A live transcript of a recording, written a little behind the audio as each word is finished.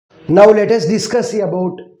Now let us discuss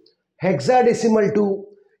about hexadecimal to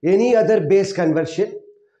any other base conversion.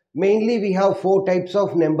 Mainly we have four types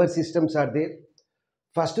of number systems are there.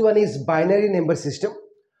 First one is binary number system.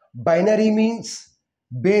 Binary means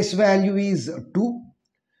base value is 2.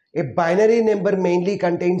 A binary number mainly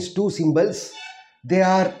contains two symbols. They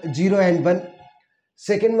are 0 and 1.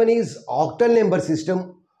 Second one is octal number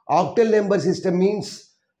system. Octal number system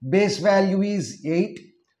means base value is 8.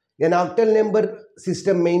 An octal number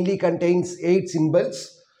system mainly contains 8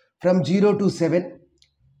 symbols from 0 to 7.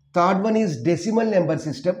 Third one is decimal number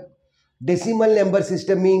system. Decimal number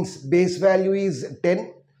system means base value is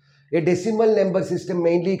 10. A decimal number system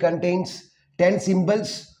mainly contains 10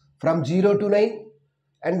 symbols from 0 to 9.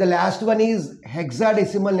 And the last one is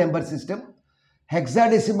hexadecimal number system.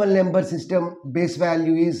 Hexadecimal number system base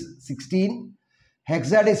value is 16.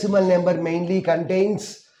 Hexadecimal number mainly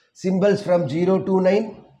contains symbols from 0 to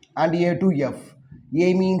 9 and A to F.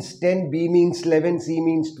 A means 10, B means 11, C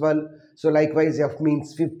means 12. So likewise F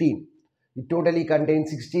means 15. It totally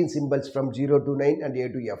contains 16 symbols from 0 to 9 and A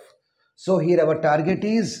to F. So here our target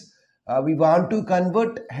is we want to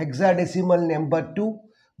convert hexadecimal number to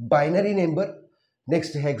binary number.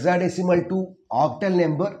 Next hexadecimal to octal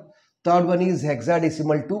number. Third one is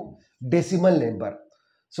hexadecimal to decimal number.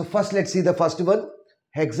 So first let's see the first one,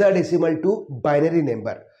 hexadecimal to binary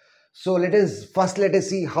number. So let us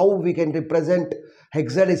see how we can represent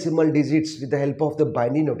hexadecimal digits with the help of the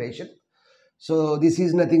binary notation. So this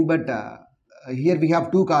is nothing but here we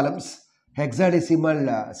have two columns,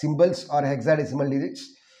 hexadecimal symbols or hexadecimal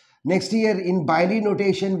digits. Next here in binary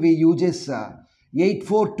notation we uses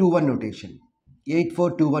 8421 notation.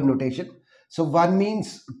 8421 notation. So 1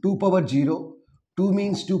 means 2 power 0, 2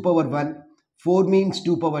 means 2 power 1, 4 means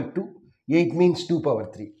 2 power 2, 8 means 2 power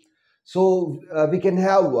 3. So we can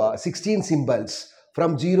have 16 symbols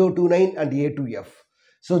from 0 to 9 and A to F.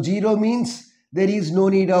 So 0 means there is no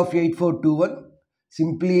need of 8421,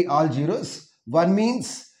 simply all zeros. 1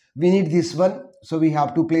 means we need this one, so we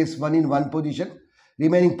have to place 1 in one position,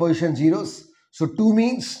 remaining position zeros. So 2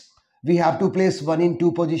 means we have to place 1 in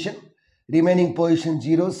 2 position, remaining position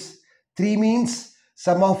zeros. 3 means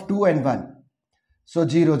sum of 2 and 1, so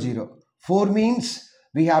 0 0. 4 means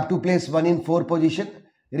we have to place 1 in 4 position,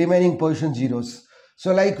 remaining position zeros.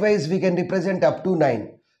 So likewise we can represent up to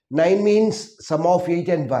 9. 9 means sum of 8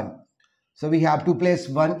 and 1. So we have to place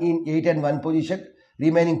 1 in 8 and 1 position,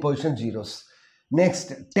 remaining position zeros.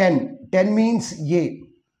 Next 10. 10 means A.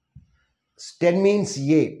 10 means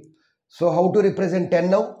A. So how to represent 10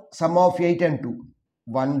 now? Sum of 8 and 2.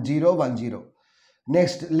 1 0 1 0.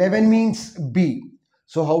 Next 11 means B.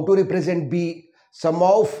 So how to represent B? Sum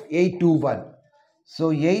of 8 to 1.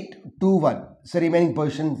 So 8 to 1. So remaining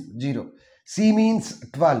position 0. C means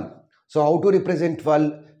 12. So how to represent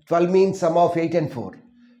 12? 12 means sum of 8 and 4.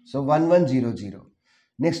 So 1 1 0 0.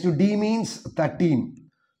 Next to D means 13.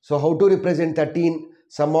 So how to represent 13?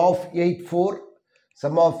 Sum of 8 4.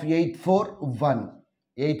 Sum of 8 4 1.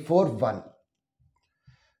 8 4 1.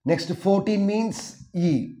 Next 14 means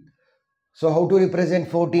E. So how to represent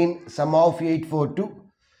 14? Sum of 8 4 2.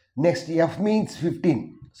 Next F means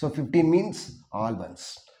 15. So 15 means all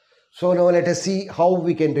ones. So now let us see how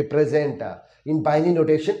we can represent in binary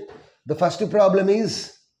notation. The first problem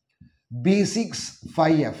is B6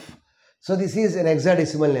 5F. So this is an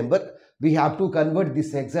hexadecimal number. We have to convert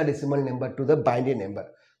this hexadecimal number to the binary number.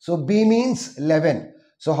 So B means 11.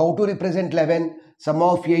 So how to represent 11? Sum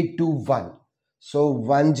of 8 to 1. So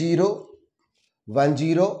 1 0 1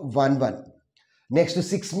 0 1 1. Next to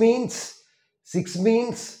 6 means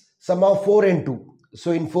sum of 4 and 2.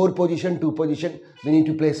 So in 4 position, 2 position, we need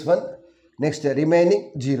to place 1. Next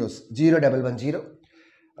remaining zeros, 0 1 1 0.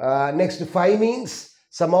 Next 5 means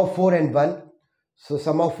sum of 4 and 1. So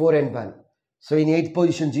sum of 4 and 1. So in 8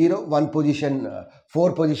 position 0, 1 position,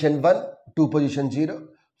 4 position 1, 2 position 0,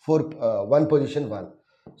 1 position 1.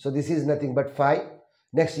 So this is nothing but 5.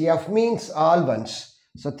 Next F means all ones.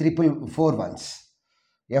 So 4 ones.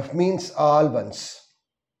 F means all ones.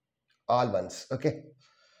 All ones. Okay.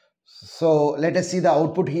 So let us see the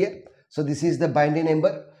output here. So this is the binary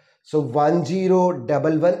number. So 1 0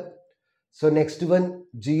 1 1. So next one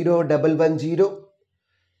 0 1 1 0.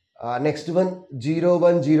 Next one 0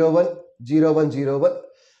 1 0 1 0 1 0 1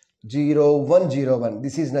 0 1 0 1.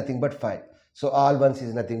 This is nothing but 5. So all ones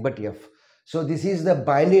is nothing but F. So this is the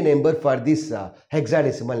binary number for this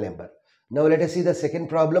hexadecimal number. Now let us see the second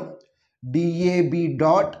problem. DAB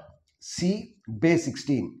dot C base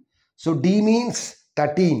 16. So D means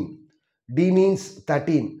 13. D means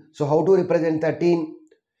 13. So how to represent 13?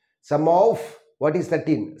 Sum of, what is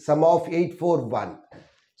 13? Sum of 8 4 1.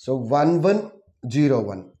 So 1 1 0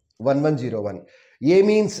 1. 1 1 0 1. A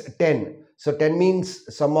means 10. So 10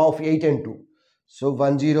 means sum of 8 and 2. So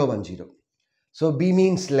 1010. So B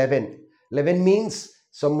means 11. 11 means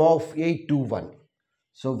sum of 8 to 1.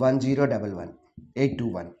 So 1011. 8 to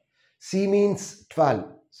 1. C means 12.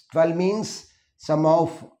 12 means sum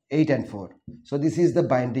of 8 and 4. So this is the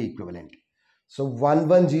binary equivalent. So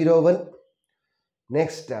 1101.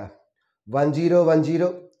 Next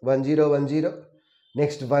 1010. 1010.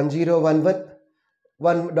 Next 1011.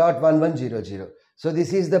 1.1100. So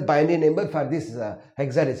this is the binary number for this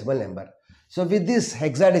hexadecimal number. So with this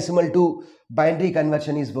hexadecimal to binary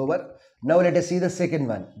conversion is over. Now let us see the second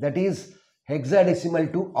one, that is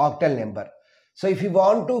hexadecimal to octal number. So if you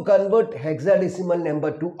want to convert hexadecimal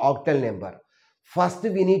number to octal number, first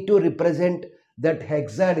we need to represent that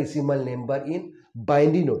hexadecimal number in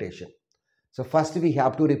binary notation. So first we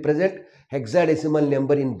have to represent hexadecimal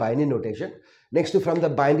number in binary notation. Next, from the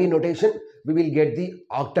binary notation, we will get the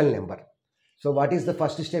octal number. So what is the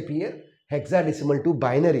first step here? Hexadecimal to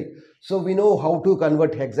binary. So we know how to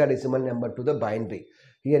convert hexadecimal number to the binary.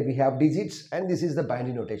 Here we have digits and this is the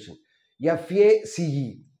binary notation.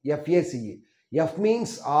 FACE. FACE. F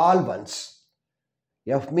means all ones.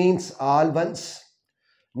 F means all ones.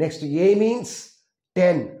 Next, A means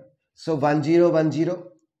 10. So 1010.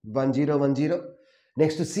 1010.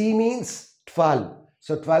 Next, C means 12.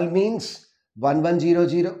 So 12 means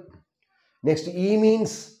 1100. Next, E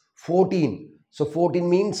means 14. So 14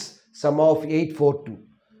 means sum of 842.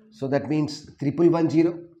 So that means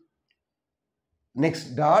 1110.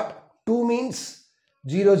 Next dot 2 means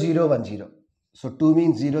 0010. So 2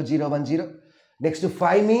 means 0010. Next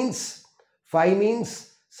 5 means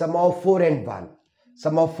sum of 4 and 1.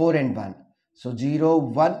 Sum of 4 and 1. So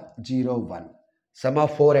 0101. Sum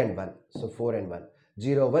of 4 and 1. So 4 and 1.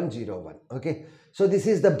 0101. Okay. So this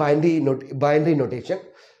is the binary notation.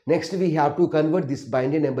 Next we have to convert this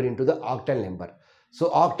binary number into the octal number. So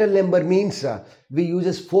octal number means we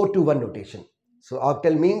uses 4 to 1 notation. So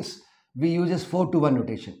octal means we uses 4 to 1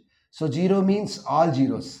 notation. So 0 means all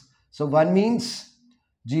zeros. So 1 means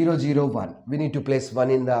 001. We need to place 1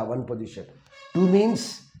 in the 1 position. 2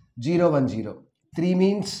 means 010. 3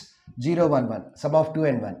 means 011. Sum of 2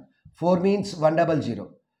 and 1. 4 means 100.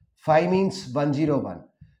 5 means 101.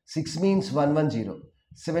 6 means 110.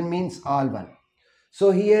 7 means all 1.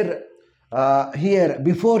 So here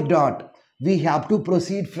before dot we have to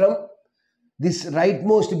proceed from this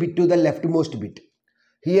rightmost bit to the leftmost bit.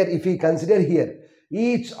 Here if we consider here,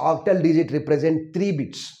 each octal digit represent 3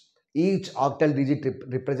 bits. Each octal digit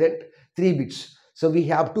represent 3 bits. So we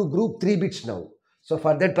have to group 3 bits now. So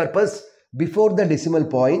for that purpose, before the decimal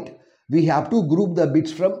point, we have to group the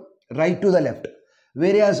bits from right to the left.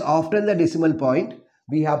 Whereas after the decimal point,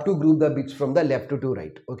 we have to group the bits from the left to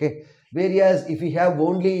right. Okay. Whereas if we have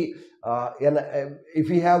only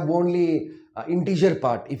integer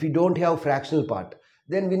part, if we don't have fractional part,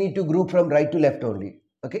 then we need to group from right to left only.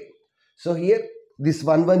 Okay. So here this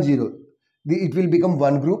 110, it will become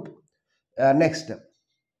one group. Next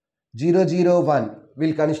 001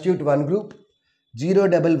 will constitute one group.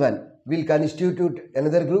 011 will constitute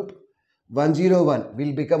another group. 101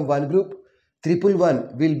 will become one group.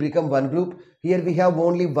 111 will become one group. Here we have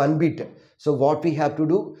only one bit. So what we have to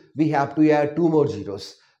do? We have to add 2 more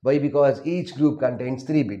zeros. Why? Because each group contains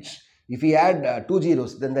 3 bits. If we add 2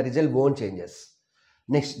 zeros, then the result won't changes.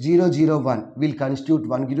 Next 001 will constitute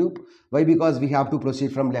one group. Why? Because we have to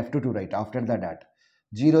proceed from left to right after the dot.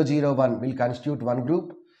 001 will constitute one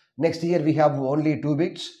group. Next here we have only 2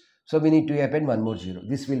 bits. So we need to append one more 0.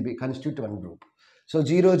 This will be constitute one group. So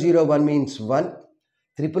 001 means 1.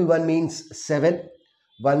 111 means 7.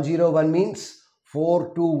 101 means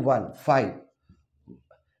 4, 2, 1, 5.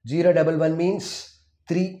 011 means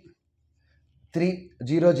 3.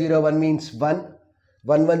 001 means 1.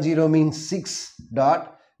 110 means 6.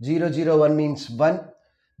 Dot. 001 means 1.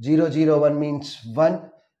 001 means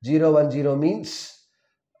 1. 010 means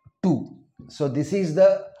 2. So this is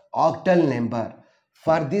the octal number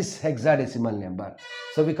for this hexadecimal number.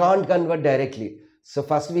 So we can't convert directly. So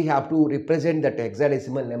first we have to represent that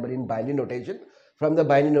hexadecimal number in binary notation. From the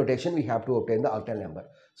binary notation we have to obtain the octal number.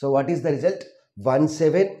 So what is the result?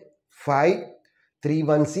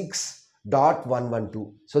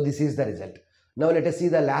 175,316.112. So this is the result. Now let us see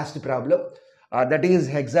the last problem. That is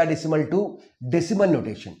hexadecimal to decimal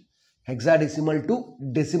notation. Hexadecimal to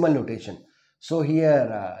decimal notation. So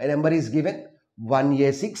here a number is given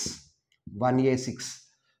 1A6. 1A6.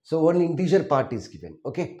 So only integer part is given.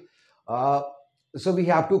 Okay. So we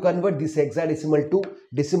have to convert this hexadecimal to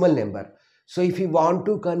decimal number. So if we want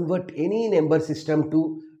to convert any number system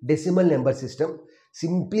to decimal number system,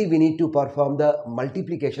 simply we need to perform the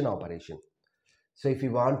multiplication operation. So if we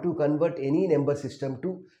want to convert any number system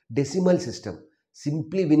to decimal system,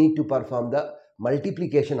 simply we need to perform the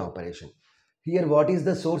multiplication operation. Here what is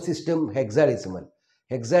the source system? Hexadecimal.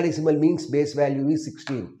 Hexadecimal means base value is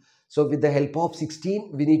 16. So with the help of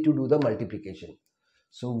 16 we need to do the multiplication.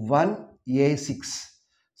 So 1a6.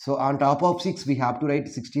 So on top of 6 we have to write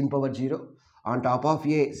 16 power 0. On top of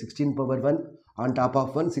a 16 power 1. On top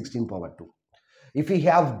of 1 16 power 2. If we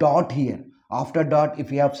have dot here, after dot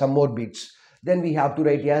if we have some more bits, then we have to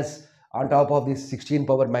write as on top of this 16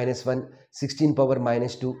 power minus 1, 16 power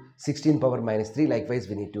minus 2, 16 power minus 3, likewise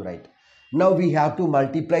we need to write. Now we have to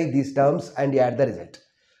multiply these terms and add the result.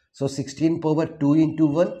 So 16 power 2 into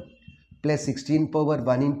 1 plus 16 power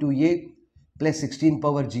 1 into a plus 16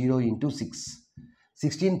 power 0 into 6.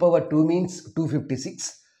 16 power 2 means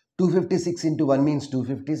 256. 256 into 1 means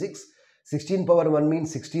 256. 16 power 1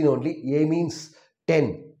 means 16 only. A means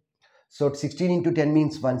 10. So 16 into 10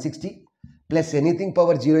 means 160. Plus anything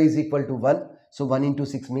power 0 is equal to 1. So 1 into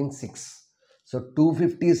 6 means 6. So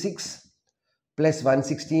 256 plus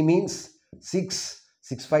 160 means 6.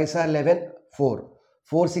 6 5s are 11. 4.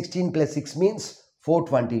 416 plus 6 means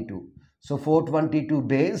 422. So 422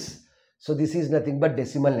 base. So this is nothing but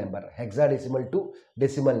decimal number. Hexadecimal to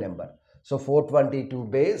decimal number. So 422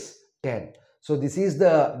 base 10. So this is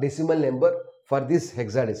the decimal number for this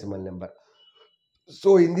hexadecimal number.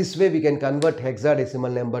 So in this way we can convert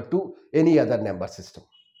hexadecimal number to any other number system.